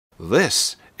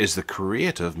This is the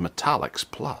Creative Metallix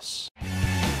Plus.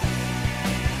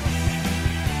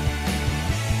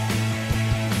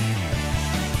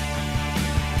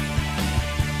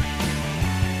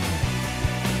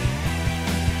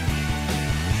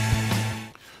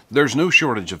 There's no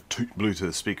shortage of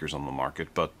Bluetooth speakers on the market,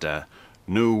 but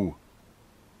no...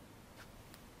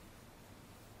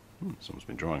 someone's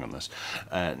been drawing on this.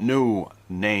 No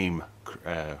name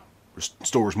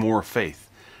stores more faith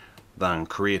than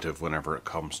Creative whenever it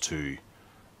comes to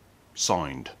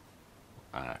sound,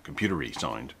 computery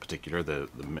sound in particular.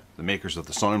 The makers of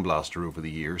the Sound Blaster over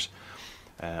the years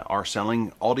are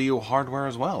selling audio hardware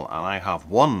as well, and I have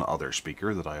one other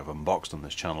speaker that I have unboxed on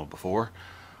this channel before.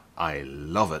 I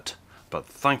love it, but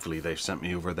thankfully they've sent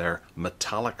me over their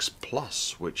Metallix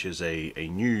Plus, which is a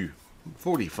new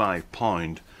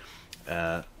 £45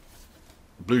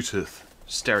 Bluetooth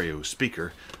stereo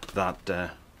speaker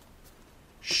that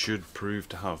should prove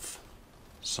to have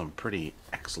some pretty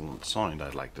excellent sound,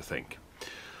 I'd like to think.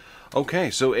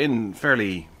 Okay, so in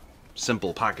fairly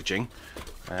simple packaging,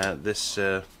 this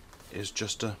is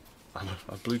just a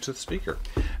Bluetooth speaker.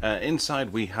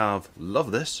 Inside we have,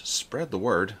 love this, spread the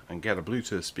word and get a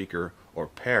Bluetooth speaker or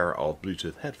pair of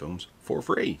Bluetooth headphones for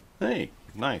free. Hey,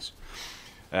 nice.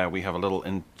 We have a little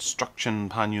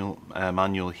instruction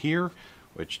manual here,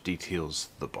 which details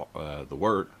the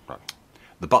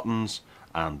buttons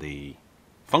and the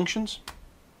functions.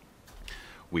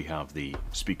 We have the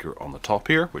speaker on the top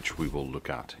here, which we will look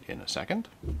at in a second.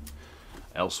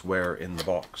 Elsewhere in the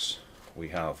box we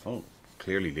have,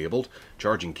 clearly labelled,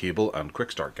 charging cable and quick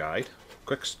start guide.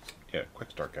 Quick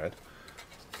start guide.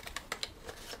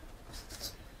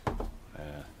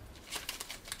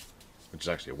 Which is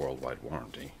actually a worldwide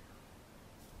warranty.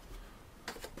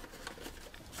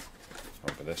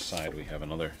 Over this side we have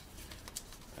another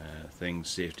thing,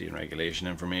 safety and regulation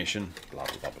information, blah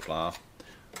blah blah blah blah.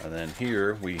 And then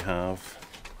here we have,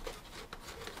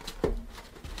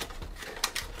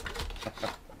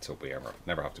 let's hope we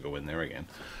never have to go in there again,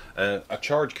 a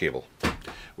charge cable,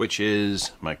 which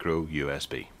is micro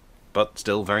USB, but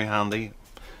still very handy.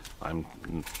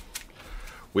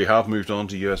 We have moved on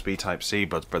to USB Type-C,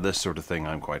 but for this sort of thing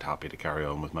I'm quite happy to carry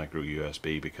on with micro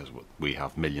USB because we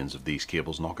have millions of these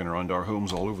cables knocking around our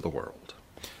homes all over the world.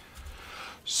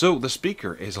 So the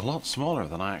speaker is a lot smaller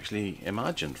than I actually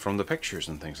imagined from the pictures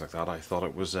and things like that. I thought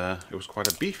it was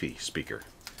quite a beefy speaker.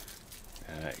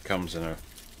 It comes in a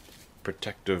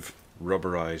protective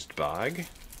rubberized bag.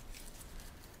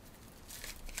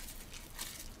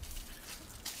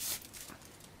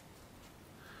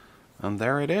 And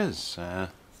there it is.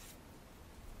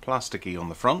 Plasticky on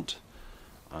the front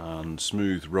and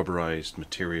smooth rubberized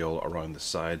material around the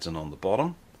sides and on the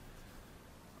bottom,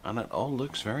 and it all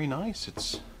looks very nice.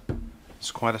 It's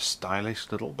quite a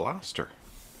stylish little blaster.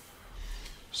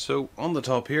 So on the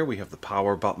top here we have the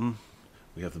power button,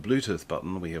 we have the Bluetooth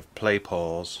button, we have play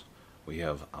pause, we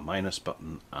have a minus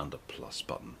button and a plus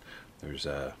button. There's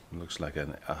looks like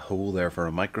a hole there for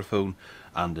a microphone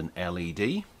and an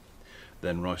LED.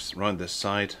 Then round this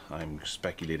side, I'm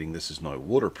speculating this is now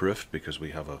waterproofed because we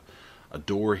have a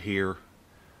door here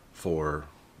for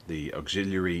the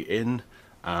auxiliary in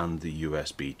and the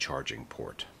USB charging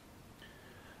port.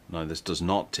 Now this does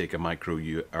not take a micro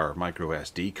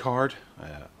SD card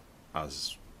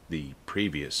as the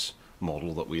previous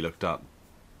model that we looked at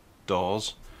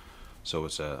does, so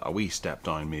it's a wee step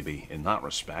down maybe in that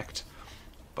respect.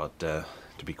 But to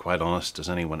be quite honest, does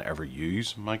anyone ever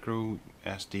use micro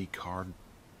SD card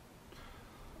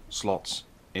slots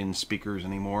in speakers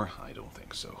anymore? I don't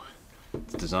think so.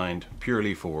 It's designed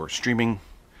purely for streaming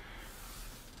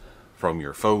from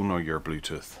your phone or your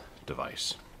Bluetooth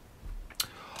device.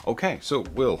 Okay, so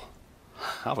we'll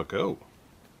have a go.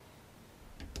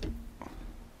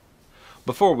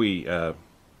 Before we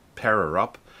pair her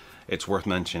up, it's worth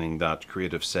mentioning that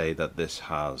Creative say that this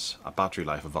has a battery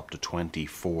life of up to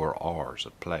 24 hours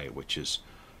at play, which is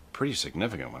pretty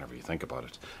significant whenever you think about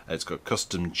it. It's got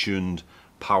custom tuned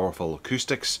powerful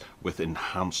acoustics with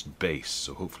enhanced bass,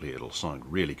 so hopefully it'll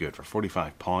sound really good. For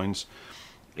 £45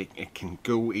 it can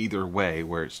go either way,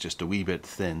 where it's just a wee bit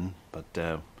thin, but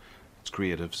it's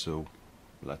Creative, so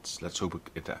let's hope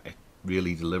it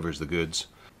really delivers the goods.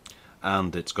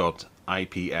 And it's got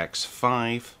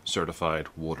IPX5 certified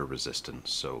water resistance,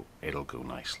 so it'll go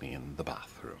nicely in the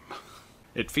bathroom.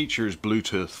 It features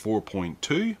Bluetooth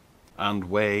 4.2 and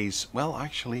weighs, well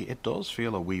actually it does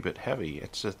feel a wee bit heavy.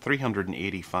 It's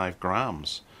 385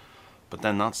 grams, but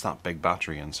then that's that big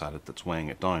battery inside it that's weighing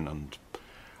it down, and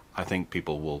I think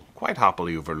people will quite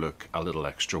happily overlook a little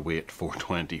extra weight for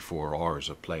 24 hours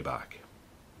of playback.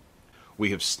 We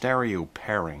have stereo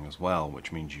pairing as well,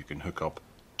 which means you can hook up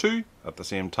two at the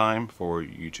same time for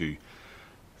you to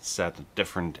set at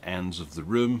different ends of the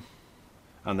room.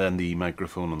 And then the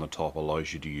microphone on the top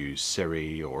allows you to use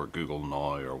Siri or Google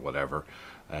Now or whatever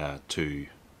to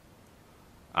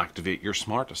activate your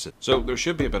smart assistant. So there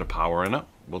should be a bit of power in it.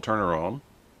 We'll turn her on.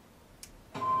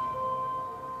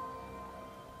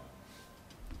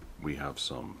 We have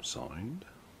some sound.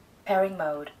 Pairing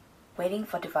mode. Waiting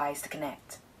for device to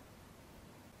connect.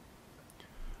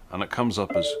 And it comes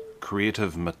up as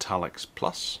Creative Metallix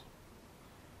Plus.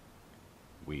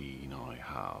 We now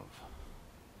have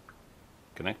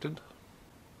connected.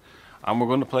 And we're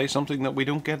going to play something that we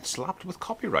don't get slapped with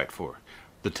copyright for.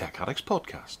 The Tech Addicts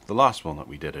podcast. The last one that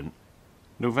we did in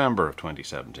November of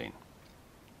 2017.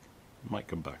 Might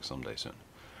come back someday soon.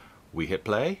 We hit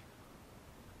play.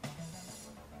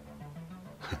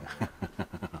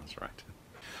 That's right.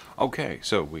 Okay,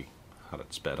 so we had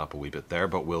it sped up a wee bit there,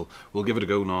 but we'll give it a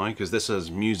go now, because this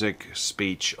is music,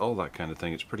 speech, all that kind of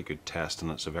thing. It's a pretty good test, and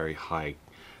it's a very high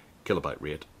kilobyte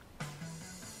rate.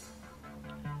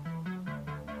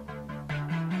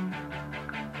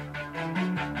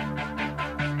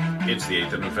 It's the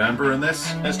 8th of November, and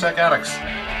this is Tech Addicts.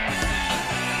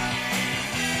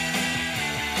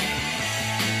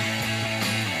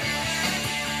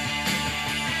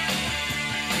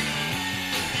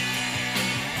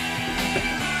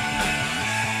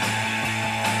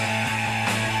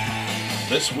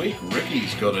 This week,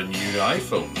 Ricky's got a new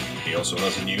iPhone. He also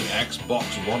has a new Xbox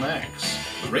One X.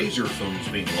 The Razer phone's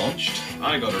been launched.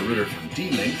 I got a router from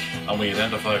D-Link, and we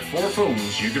identify 4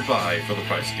 phones you could buy for the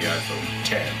price of the iPhone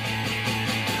 10.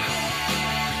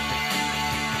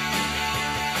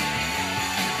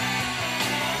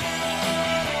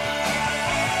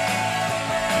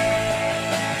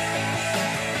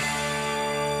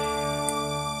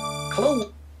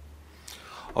 Hello.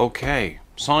 Okay,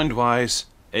 sound-wise,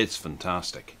 it's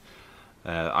fantastic.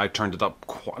 I turned it up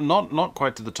not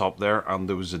quite to the top there, and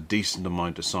there was a decent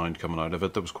amount of sound coming out of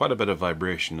it. There was quite a bit of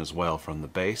vibration as well from the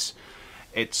bass.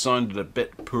 It sounded a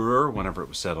bit poorer whenever it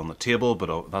was set on the table,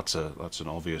 but that's an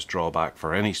obvious drawback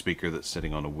for any speaker that's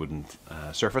sitting on a wooden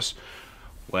surface.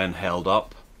 When held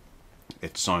up,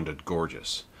 it sounded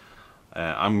gorgeous.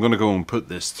 I'm going to go and put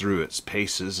this through its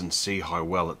paces and see how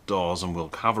well it does, and we'll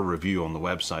have a review on the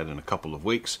website in a couple of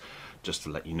weeks just to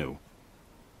let you know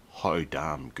how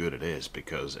damn good it is,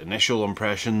 because initial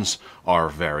impressions are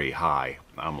very high.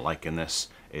 I'm liking this.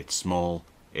 It's small,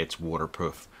 it's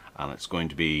waterproof, and it's going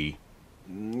to be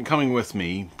coming with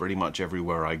me pretty much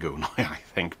everywhere I go now, I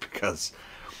think, because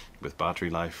with battery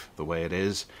life the way it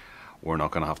is, we're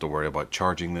not going to have to worry about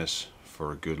charging this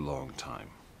for a good long time.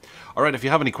 Alright, if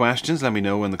you have any questions, let me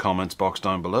know in the comments box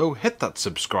down below. Hit that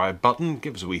subscribe button,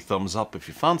 give us a wee thumbs up if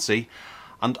you fancy,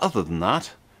 and other than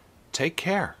that, take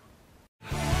care.